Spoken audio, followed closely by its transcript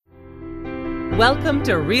Welcome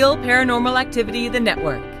to Real Paranormal Activity, the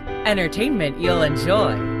network. Entertainment you'll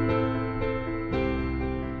enjoy.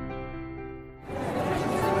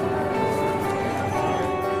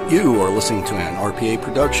 You are listening to an RPA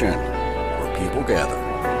production where people gather.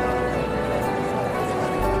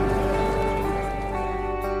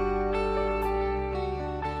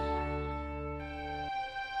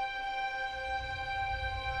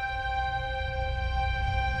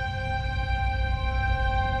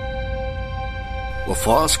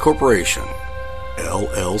 LaFosse Corporation,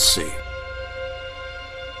 LLC.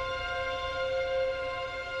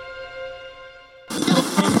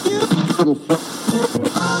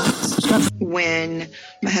 When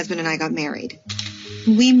my husband and I got married,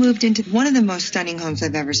 we moved into one of the most stunning homes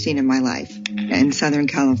I've ever seen in my life in Southern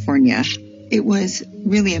California. It was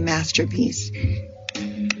really a masterpiece.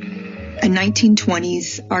 A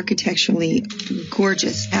 1920s architecturally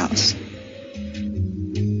gorgeous house.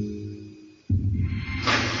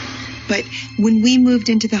 But when we moved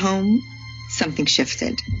into the home, something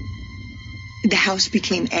shifted. The house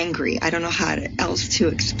became angry. I don't know how else to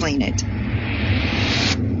explain it.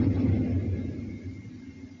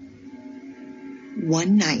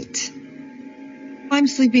 One night, I'm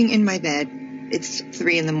sleeping in my bed. It's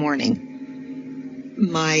 3 a.m.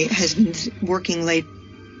 My husband's working late,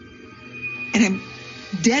 and I'm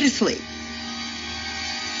dead asleep.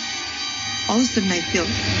 All of a sudden, I feel...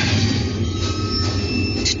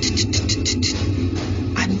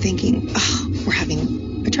 I'm thinking, oh, we're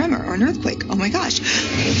having a tremor or an earthquake. Oh my gosh.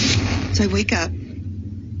 So I wake up.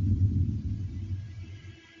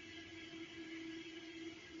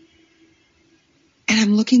 And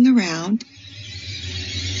I'm looking around.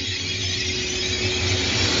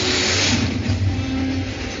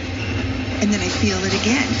 And then I feel it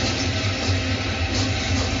again.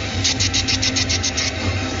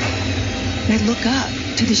 And I look up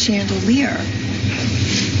to the chandelier.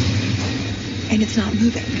 And it's not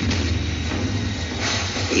moving.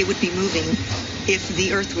 It would be moving if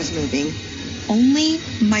the earth was moving. Only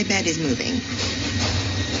my bed is moving.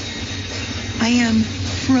 I am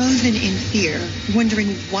frozen in fear,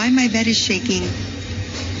 wondering why my bed is shaking,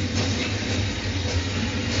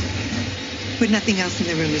 but nothing else in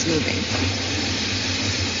the room is moving.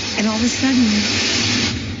 And all of a sudden,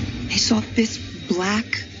 I saw this black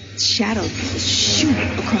shadow shoot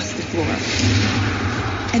across the floor.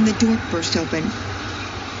 And the door burst open.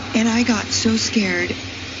 And I got so scared,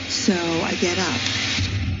 so I get up.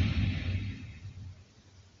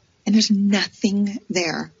 And there's nothing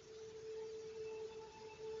there.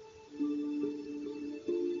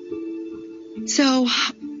 So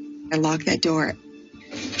I locked that door.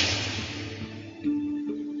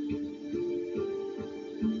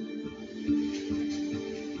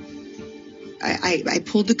 I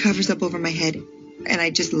pulled the covers up over my head, and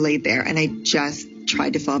I just laid there, and I just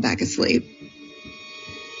tried to fall back asleep.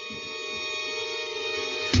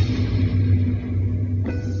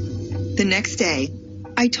 The next day,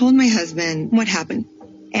 I told my husband what happened,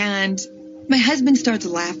 and my husband starts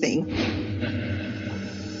laughing.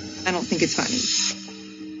 I don't think it's funny.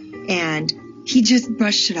 And he just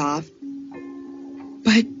brushed it off.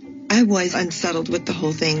 But I was unsettled with the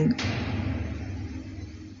whole thing.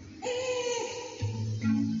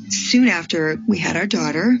 Soon after, we had our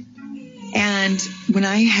daughter. And when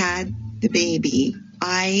I had the baby,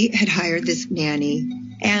 I had hired this nanny.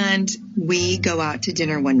 And we go out to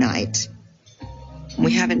dinner one night.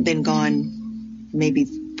 We haven't been gone maybe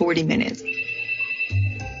 40 minutes.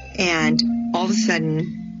 And all of a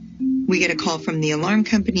sudden, we get a call from the alarm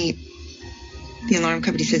company. The alarm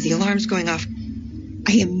company says the alarm's going off.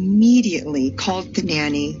 I immediately called the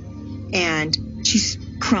nanny, and she's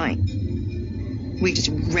crying. We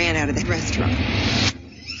just ran out of the restaurant.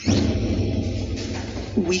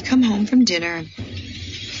 We come home from dinner,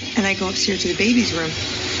 and I go upstairs to the baby's room,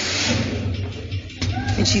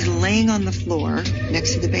 and she's laying on the floor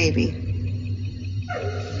next to the baby.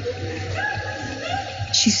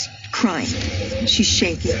 She's crying. She's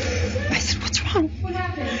shaking. I said, "What's wrong?" What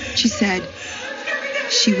happened? She said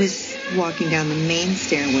she was walking down the main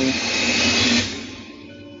stairway.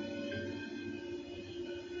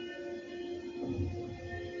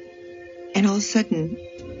 And all of a sudden,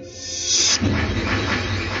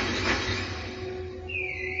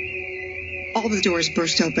 all the doors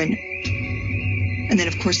burst open. And then,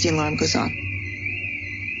 of course, the alarm goes off.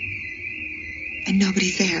 And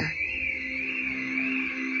nobody's there.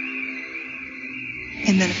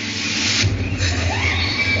 And then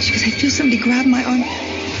she goes, I feel somebody grab my arm.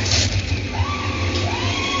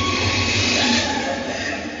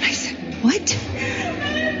 I said, what?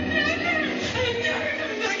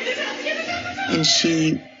 And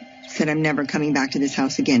she said, I'm never coming back to this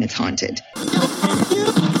house again. It's haunted.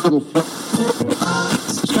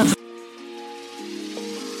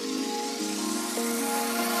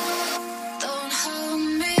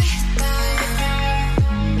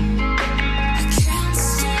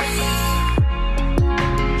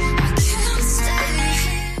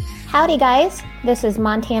 Howdy guys, this is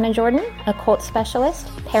Montana Jordan, occult specialist,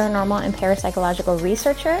 paranormal and parapsychological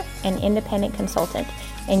researcher, and independent consultant.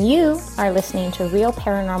 And you are listening to Real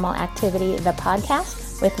Paranormal Activity, the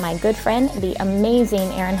podcast, with my good friend, the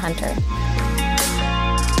amazing Erin Hunter.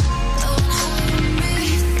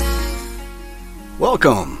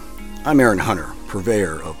 Welcome. I'm Erin Hunter,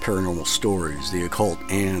 purveyor of paranormal stories, the occult,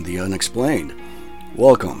 and the unexplained.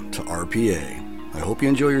 Welcome to RPA. I hope you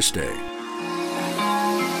enjoy your stay.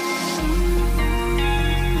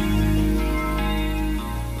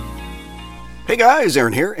 Hey guys,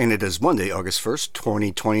 Aaron here, and it is Monday, August 1st,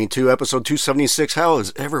 2022, episode 276. How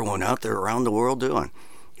is everyone out there around the world doing?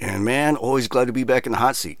 And man, always glad to be back in the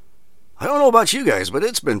hot seat. I don't know about you guys, but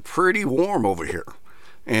it's been pretty warm over here.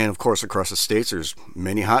 And of course, across the states, there's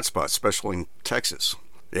many hot spots, especially in Texas.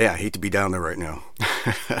 Yeah, I hate to be down there right now.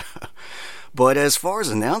 But as far as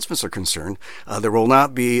announcements are concerned, there will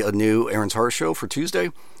not be a new Aaron's Horror Show for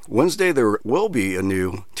Tuesday. Wednesday, there will be a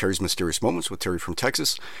new Terry's Mysterious Moments with Terry from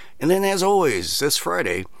Texas. And then, as always, this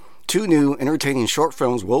Friday, 2 new entertaining short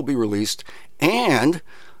films will be released, and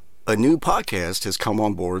a new podcast has come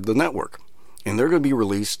on board the network. And they're going to be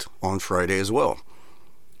released on Friday as well.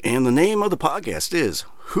 And the name of the podcast is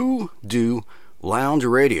Hoodoo Lounge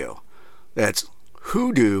Radio. That's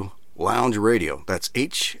Hoodoo Lounge Radio. That's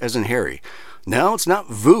H as in Harry. Now, it's not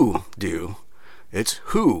Voodoo, it's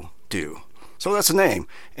Hoodoo. So that's the name,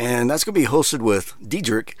 and that's going to be hosted with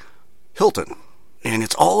Diedrich Hilton. And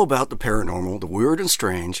it's all about the paranormal, the weird and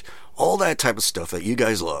strange, all that type of stuff that you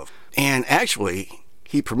guys love. And actually,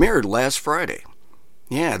 he premiered last Friday.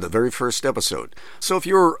 Yeah, the very first episode. So if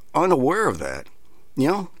you're unaware of that,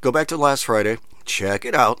 go back to last Friday, check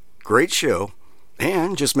it out, great show,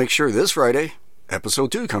 and just make sure this Friday,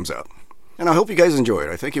 episode 2 comes out. And I hope you guys enjoy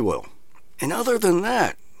it. I think you will. And other than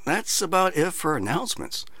that, that's about it for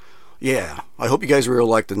announcements. Yeah, I hope you guys really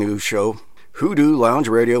like the new show, Hoodoo Lounge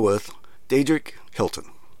Radio with Diedrich Hilton.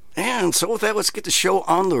 And so with that, let's get the show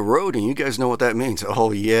on the road, and you guys know what that means.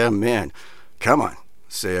 Oh yeah, man. Come on,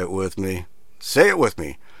 say it with me. Say it with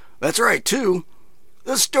me. That's right, to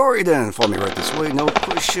the story then. Follow me right this way. No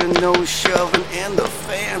pushing, no shoving, and the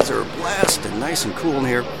fans are blasting. Nice and cool in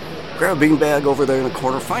here. Grab a beanbag over there in the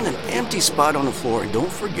corner. Find an empty spot on the floor, and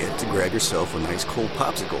don't forget to grab yourself a nice cold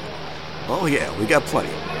popsicle. Oh yeah, we got plenty.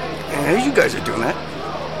 And as you guys are doing that,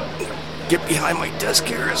 get behind my desk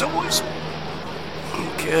here as always.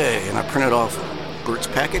 Okay, and I printed off Bert's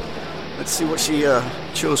packet. Let's see what she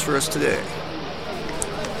chose for us today.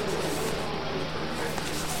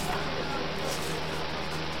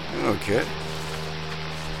 Okay.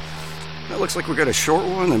 That looks like we got a short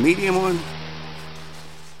one, a medium one,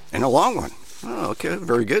 and a long one. Oh, okay,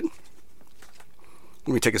 very good.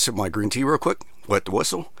 Let me take a sip of my green tea real quick. Wet the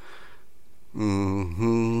whistle.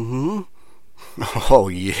 Mm-hmm. Oh,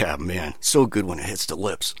 yeah, man. So good when it hits the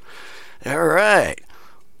lips. All right.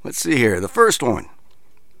 Let's see here. The first one.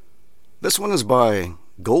 This one is by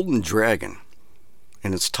Golden Dragon,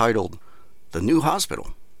 and it's titled The New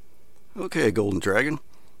Hospital. Okay, Golden Dragon.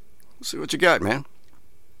 Let's see what you got, man.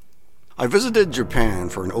 I visited Japan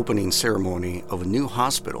for an opening ceremony of a new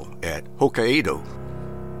hospital at Hokkaido.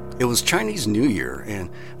 It was Chinese New Year, and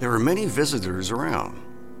there were many visitors around.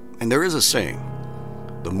 And there is a saying,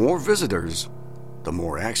 the more visitors, the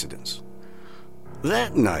more accidents.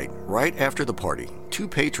 That night, right after the party, 2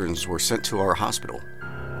 patrons were sent to our hospital.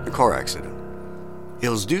 A car accident. It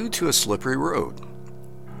was due to a slippery road.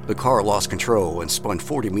 The car lost control and spun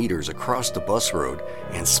 40 meters across the bus road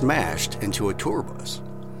and smashed into a tour bus.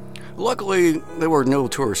 Luckily, there were no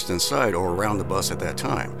tourists inside or around the bus at that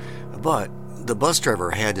time, but the bus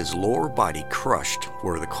driver had his lower body crushed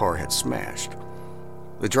where the car had smashed.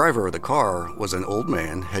 The driver of the car was an old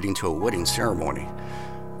man heading to a wedding ceremony.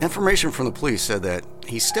 Information from the police said that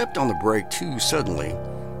he stepped on the brake too suddenly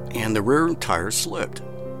and the rear tire slipped.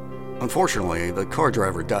 Unfortunately, the car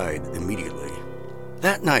driver died immediately.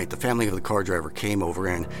 That night, the family of the car driver came over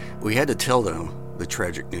and we had to tell them the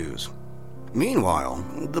tragic news. Meanwhile,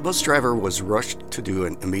 the bus driver was rushed to do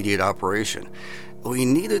an immediate operation. We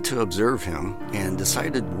needed to observe him and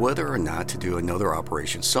decided whether or not to do another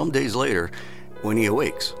operation some days later when he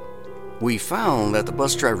awakes. We found that the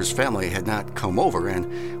bus driver's family had not come over,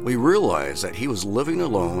 and we realized that he was living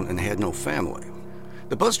alone and had no family.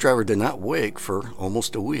 The bus driver did not wake for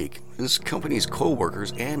almost a week. His company's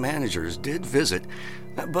co-workers and managers did visit,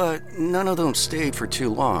 but none of them stayed for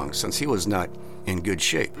too long since he was not in good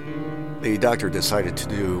shape. The doctor decided to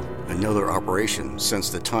do another operation since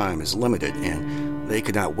the time is limited and they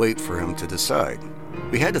could not wait for him to decide.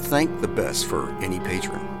 We had to thank the best for any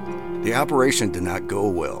patron. The operation did not go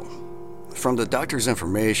well. From the doctor's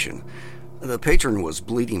information, the patron was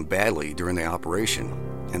bleeding badly during the operation,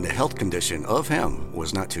 and the health condition of him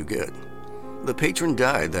was not too good. The patron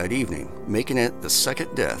died that evening, making it the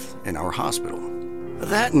second death in our hospital.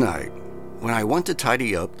 That night, when I went to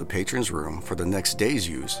tidy up the patron's room for the next day's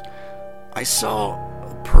use, I saw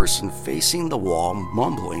a person facing the wall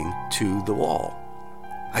mumbling to the wall.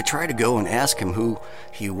 I tried to go and ask him who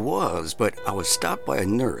he was, but I was stopped by a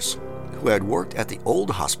nurse who had worked at the old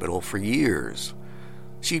hospital for years.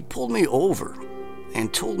 She pulled me over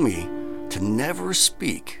and told me to never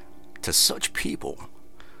speak to such people.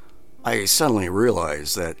 I suddenly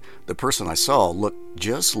realized that the person I saw looked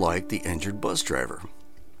just like the injured bus driver.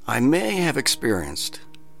 I may have experienced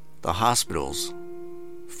the hospital's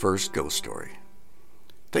first ghost story.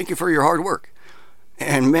 Thank you for your hard work.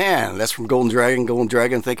 And man, that's from Golden Dragon. Golden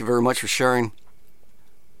Dragon, thank you very much for sharing.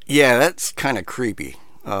 Yeah, that's kind of creepy.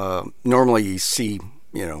 Normally you see,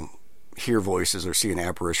 hear voices or see an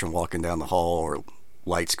apparition walking down the hall or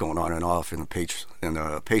lights going on and off in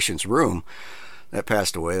the patient's room that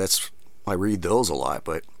passed away. I read those a lot,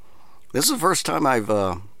 but this is the first time I've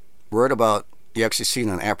read about you actually seen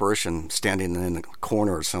an apparition standing in the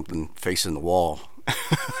corner or something facing the wall.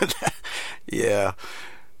 Yeah.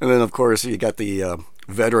 And then, of course, you got the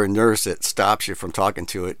veteran nurse that stops you from talking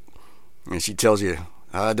to it, and she tells you,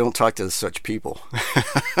 don't talk to such people.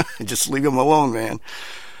 Just leave them alone, man.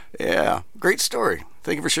 Yeah, great story.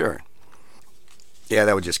 Thank you for sharing. Yeah,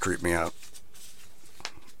 that would just creep me out.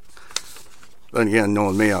 Then again,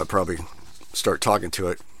 knowing me, I'd probably start talking to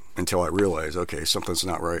it until I realize, okay, something's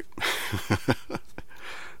not right.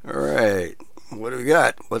 All right, what do we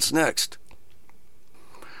got? What's next?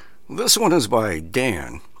 This one is by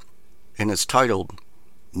Dan, and it's titled,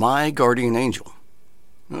 My Guardian Angel.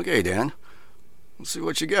 Okay, Dan, let's see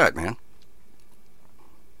what you got, man.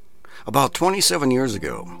 About 27 years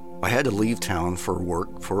ago, I had to leave town for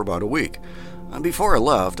work for about a week. And before I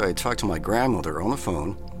left, I talked to my grandmother on the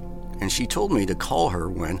phone, and she told me to call her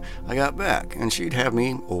when I got back, and she'd have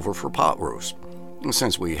me over for pot roast,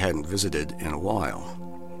 since we hadn't visited in a while.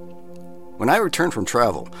 When I returned from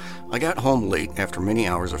travel, I got home late after many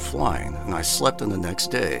hours of flying, and I slept in the next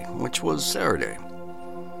day, which was Saturday.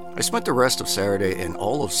 I spent the rest of Saturday and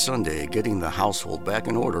all of Sunday getting the household back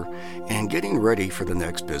in order and getting ready for the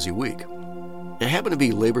next busy week. It happened to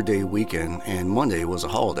be Labor Day weekend, and Monday was a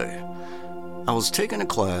holiday. I was taking a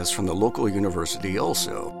class from the local university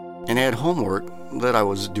also, and had homework that I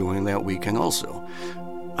was doing that weekend also.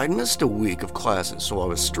 I'd missed a week of classes, so I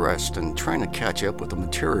was stressed and trying to catch up with the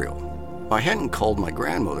material. I hadn't called my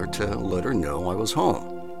grandmother to let her know I was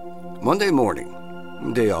home. Monday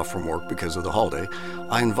morning, day off from work because of the holiday,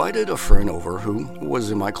 I invited a friend over who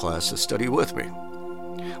was in my class to study with me.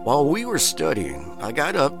 While we were studying, I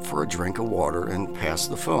got up for a drink of water and passed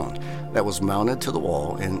the phone that was mounted to the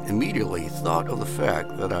wall and immediately thought of the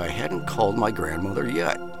fact that I hadn't called my grandmother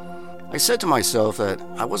yet. I said to myself that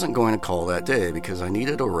I wasn't going to call that day because I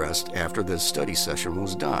needed a rest after this study session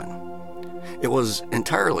was done. It was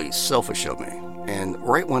entirely selfish of me, and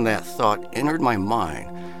right when that thought entered my mind,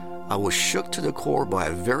 I was shook to the core by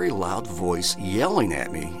a very loud voice yelling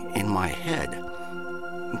at me in my head,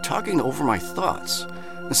 and talking over my thoughts,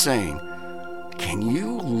 and saying, "Can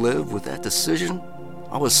you live with that decision?"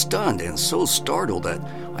 I was stunned and so startled that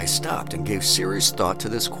I stopped and gave serious thought to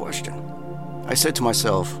this question. I said to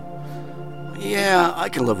myself, "Yeah, I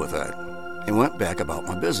can live with that," and went back about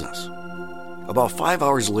my business. About 5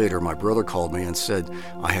 hours later, my brother called me and said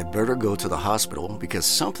I had better go to the hospital because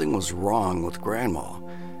something was wrong with Grandma,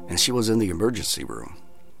 and she was in the emergency room.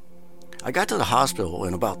 I got to the hospital,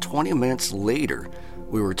 and about 20 minutes later,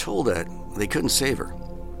 we were told that they couldn't save her.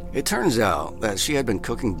 It turns out that she had been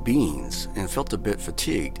cooking beans and felt a bit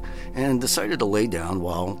fatigued and decided to lay down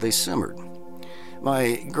while they simmered.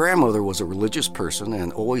 My grandmother was a religious person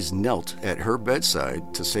and always knelt at her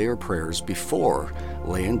bedside to say her prayers before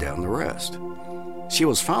laying down to rest. She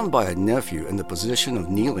was found by a nephew in the position of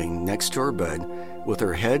kneeling next to her bed with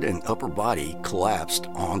her head and upper body collapsed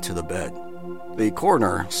onto the bed. The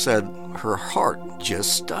coroner said her heart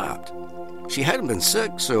just stopped. She hadn't been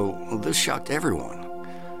sick, so this shocked everyone.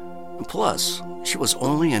 Plus, she was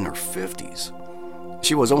only in her 50s.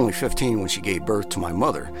 She was only 15 when she gave birth to my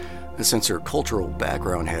mother, and since her cultural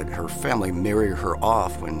background had her family marry her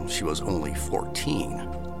off when she was only 14.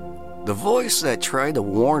 The voice that tried to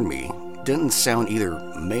warn me didn't sound either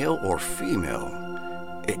male or female.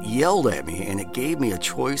 It yelled at me and it gave me a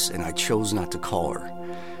choice, and I chose not to call her.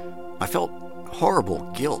 I felt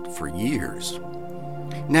horrible guilt for years.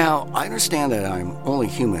 Now, I understand that I'm only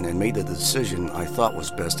human and made the decision I thought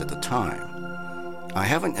was best at the time. I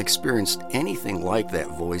haven't experienced anything like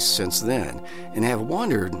that voice since then, and have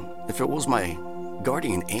wondered if it was my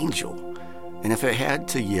guardian angel, and if it had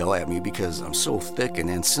to yell at me because I'm so thick and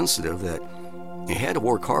insensitive that it had to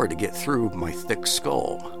work hard to get through my thick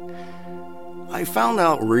skull. I found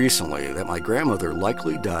out recently that my grandmother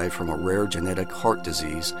likely died from a rare genetic heart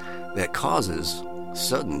disease that causes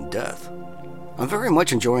sudden death. I'm very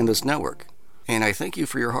much enjoying this network, and I thank you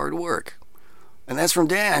for your hard work. And that's from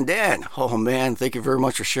Dan. Dan, oh man, thank you very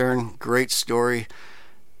much for sharing. Great story.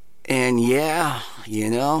 And yeah,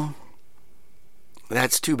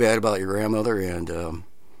 that's too bad about your grandmother, and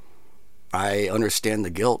I understand the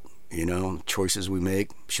guilt, choices we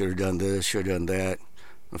make. Should have done this, should have done that.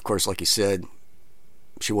 Of course, like you said,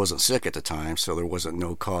 she wasn't sick at the time, so there wasn't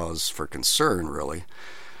no cause for concern, really.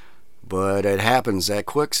 But it happens that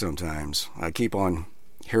quick sometimes. I keep on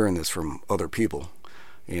hearing this from other people.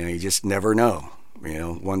 You just never know.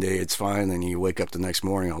 One day it's fine, then you wake up the next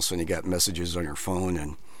morning, all of a sudden you got messages on your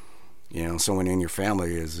phone, and someone in your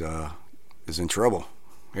family is in trouble.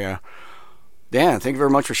 Yeah. Dan, thank you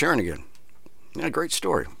very much for sharing again. Yeah, great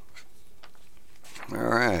story. All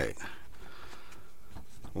right.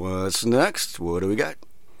 What's next? What do we got?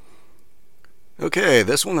 Okay,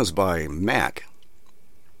 this one is by Mac,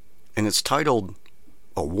 and it's titled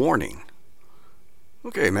A Warning.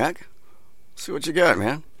 Okay, Mac, see what you got,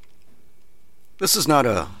 man. This is not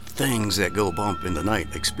a things that go bump in the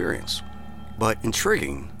night experience, but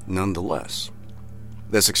intriguing nonetheless.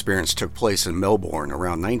 This experience took place in Melbourne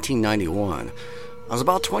around 1991. I was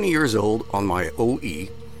about 20 years old on my OE.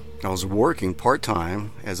 I was working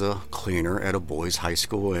part-time as a cleaner at a boys' high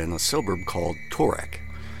school in a suburb called Toorak.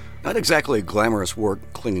 Not exactly glamorous work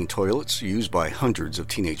cleaning toilets used by hundreds of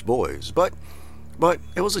teenage boys, but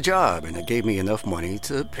it was a job, and it gave me enough money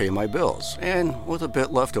to pay my bills, and with a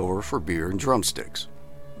bit left over for beer and drumsticks.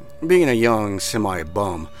 Being a young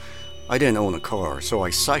semi-bum, I didn't own a car, so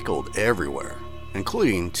I cycled everywhere,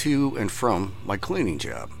 including to and from my cleaning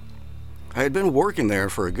job. I had been working there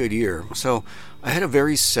for a good year, so I had a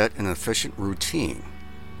very set and efficient routine.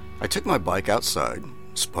 I took my bike outside,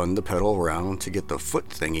 spun the pedal around to get the foot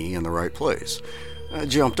thingy in the right place. I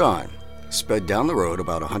jumped on, sped down the road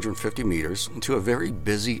about 150 meters to a very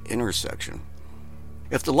busy intersection.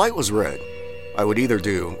 If the light was red, I would either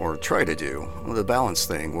do, or try to do, the balance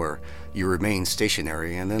thing where you remain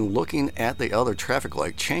stationary and then looking at the other traffic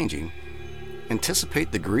light changing,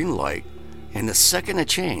 anticipate the green light, and the second it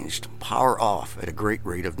changed, power off at a great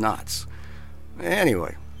rate of knots.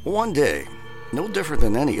 Anyway, one day, no different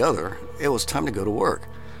than any other, it was time to go to work.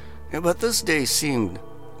 But this day seemed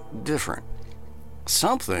different.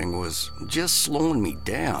 Something was just slowing me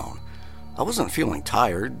down. I wasn't feeling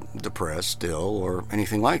tired, depressed, ill, or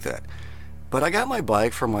anything like that. But I got my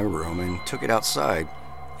bike from my room and took it outside,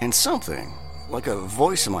 and something, like a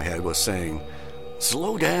voice in my head, was saying,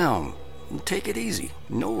 "Slow down, take it easy,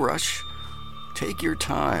 no rush, take your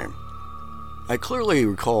time." I clearly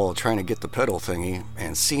recall trying to get the pedal thingy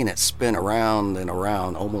and seeing it spin around and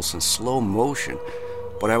around almost in slow motion,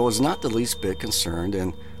 but I was not the least bit concerned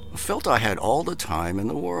and felt I had all the time in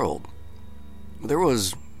the world. There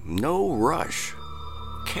was no rush.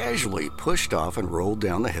 Casually pushed off and rolled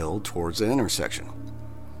down the hill towards the intersection.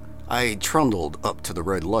 I trundled up to the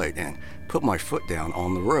red light and put my foot down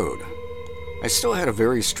on the road. I still had a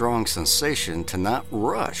very strong sensation to not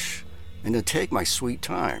rush and to take my sweet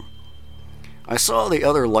time. I saw the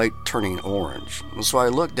other light turning orange, so I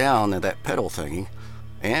looked down at that pedal thingy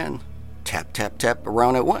and tap, tap, tap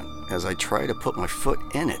around it went as I tried to put my foot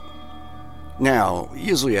in it. Now,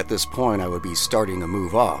 usually at this point I would be starting to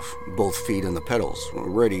move off, both feet in the pedals,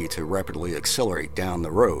 ready to rapidly accelerate down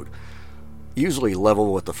the road, usually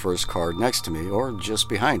level with the first car next to me or just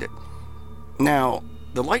behind it. Now,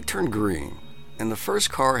 the light turned green, and the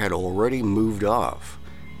first car had already moved off,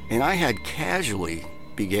 and I had casually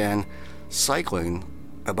began cycling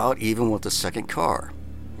about even with the second car.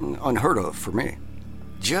 Unheard of for me.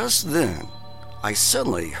 Just then, I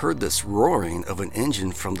suddenly heard this roaring of an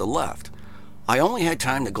engine from the left. I only had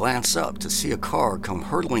time to glance up to see a car come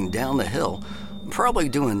hurtling down the hill, probably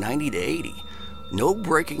doing 90 to 80, no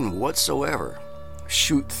braking whatsoever,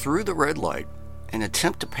 shoot through the red light, and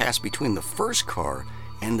attempt to pass between the first car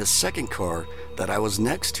and the second car that I was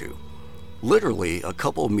next to, literally a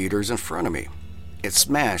couple meters in front of me. It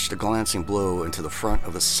smashed a glancing blow into the front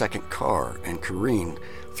of the second car and careened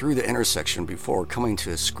through the intersection before coming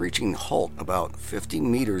to a screeching halt about 50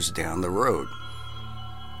 meters down the road.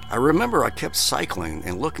 I remember I kept cycling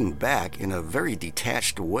and looking back in a very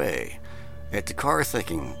detached way at the car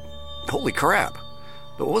thinking, holy crap,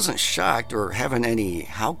 but wasn't shocked or having any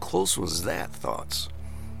how close was that thoughts.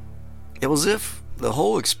 It was as if the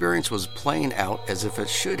whole experience was playing out as if it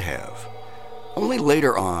should have. Only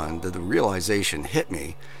later on did the realization hit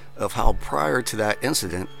me of how prior to that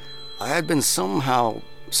incident I had been somehow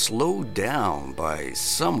slowed down by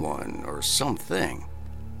someone or something.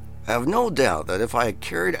 I have no doubt that if I had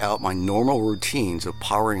carried out my normal routines of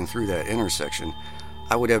powering through that intersection,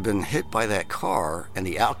 I would have been hit by that car and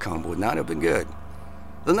the outcome would not have been good.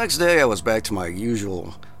 The next day I was back to my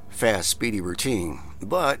usual fast, speedy routine,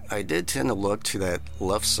 but I did tend to look to that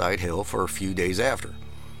left side hill for a few days after.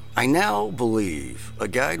 I now believe a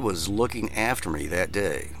guide was looking after me that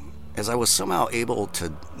day, as I was somehow able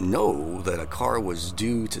to know that a car was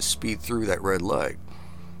due to speed through that red light.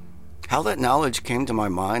 How that knowledge came to my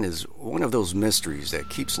mind is one of those mysteries that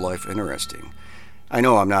keeps life interesting. I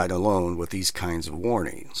know I'm not alone with these kinds of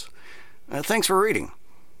warnings. Thanks for reading.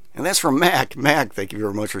 And that's from Mac. Mac, thank you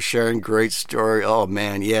very much for sharing. Great story. Oh,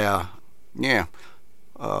 man, yeah.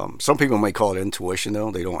 Some people may call it intuition,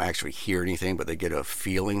 though. They don't actually hear anything, but they get a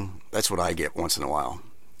feeling. That's what I get once in a while,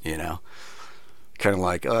 you know. Kind of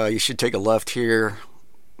like, you should take a left here.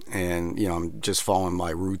 And, you know, I'm just following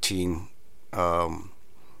my routine path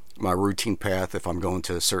if I'm going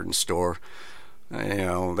to a certain store. You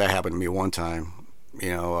know, that happened to me one time.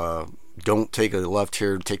 You know, don't take a left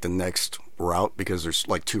here, take the next route, because there's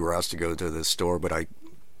like 2 routes to go to the store, but I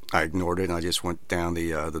ignored it and I just went down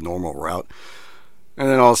the normal route. And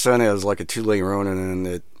then all of a sudden it was like a 2-lane road, and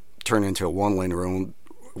then it turned into a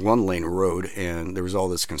 1-lane road, and there was all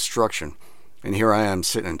this construction. And here I am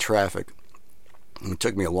sitting in traffic. And it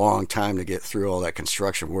took me a long time to get through all that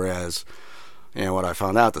construction, whereas, you know, what I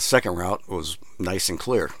found out, the second route was nice and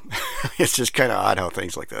clear. It's just kind of odd how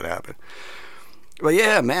things like that happen. But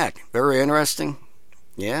yeah, Mac, very interesting.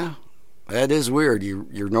 Yeah, that is weird.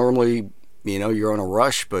 You're normally, you know, you're on a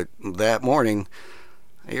rush, but that morning,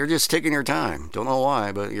 you're just taking your time. Don't know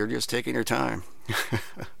why, but you're just taking your time.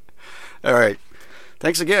 All right.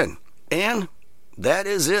 Thanks again. And that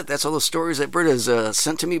is it. That's all the stories that Britt has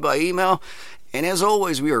sent to me by email. And as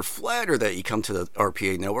always, we are flattered that you come to the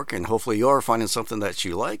RPA Network, and hopefully you are finding something that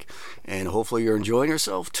you like, and hopefully you're enjoying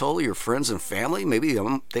yourself. Tell your friends and family. Maybe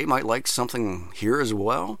they might like something here as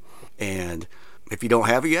well. And if you don't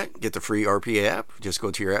have it yet, get the free RPA app. Just go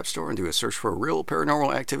to your app store and do a search for Real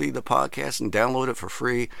Paranormal Activity, the podcast, and download it for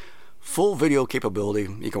free. Full video capability.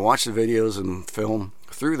 You can watch the videos and film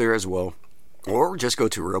through there as well. Or just go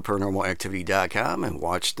to realparanormalactivity.com and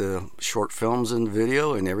watch the short films and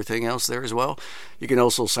video and everything else there as well. You can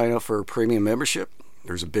also sign up for a premium membership.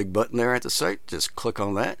 There's a big button there at the site. Just click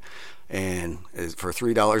on that. And for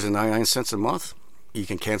 $3.99 a month, you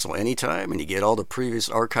can cancel anytime, and you get all the previous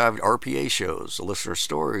archived RPA shows, the listener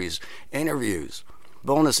stories, interviews,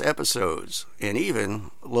 bonus episodes, and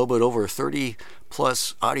even a little bit over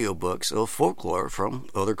 30-plus audiobooks of folklore from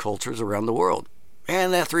other cultures around the world.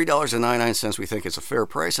 And that $3.99 we think is a fair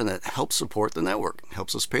price, and it helps support the network,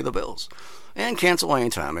 helps us pay the bills. And cancel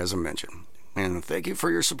anytime, as I mentioned. And thank you for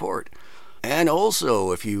your support. And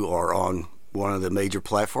also, if you are on one of the major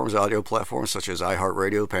platforms, audio platforms, such as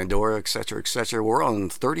iHeartRadio, Pandora, etc., we're on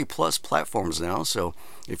 30-plus platforms now. So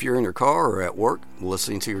if you're in your car or at work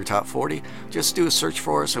listening to your top 40, just do a search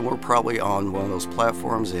for us, and we're probably on one of those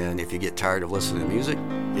platforms. And if you get tired of listening to music,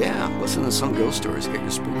 listen to some ghost stories, get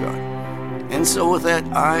your spook on. And so with that,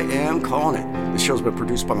 I am calling it. This show's been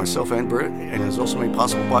produced by myself and Britt, and is also made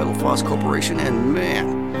possible by LaFosse Corporation. And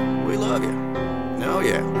man, we love you. Oh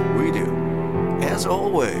yeah, we do. As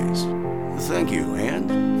always, thank you, and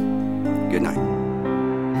good night.